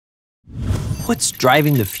what's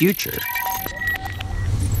driving the future?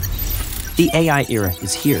 The AI era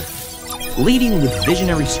is here, leading with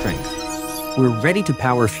visionary strength. We're ready to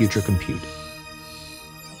power future compute.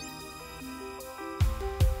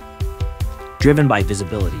 Driven by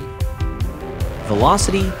visibility,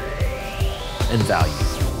 velocity, and value.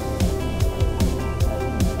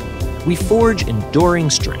 We forge enduring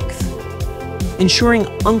strength, ensuring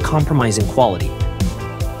uncompromising quality,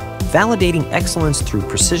 validating excellence through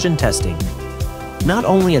precision testing, not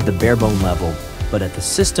only at the bare-bone level, but at the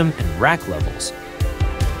system and rack levels.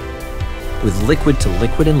 With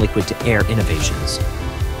liquid-to-liquid and liquid-to-air innovations,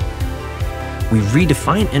 we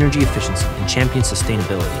redefine energy efficiency and champion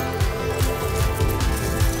sustainability,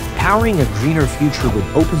 powering a greener future with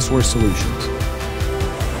open-source solutions.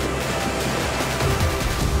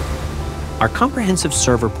 Our comprehensive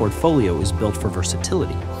server portfolio is built for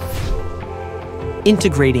versatility,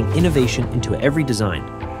 integrating innovation into every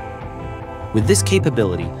design. With this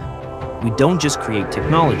capability, we don't just create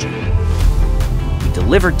technology, we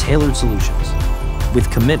deliver tailored solutions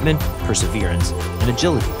with commitment, perseverance, and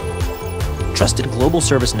agility. Trusted global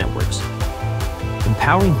service networks,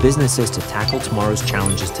 empowering businesses to tackle tomorrow's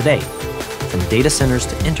challenges today, from data centers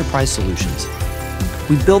to enterprise solutions.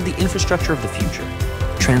 We build the infrastructure of the future,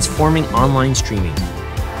 transforming online streaming,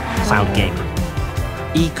 cloud gaming,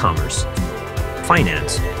 e-commerce,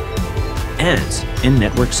 finance, and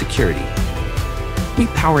in-network security. We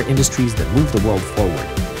power industries that move the world forward.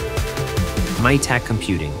 MiTAC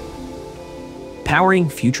Computing, powering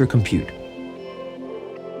future compute.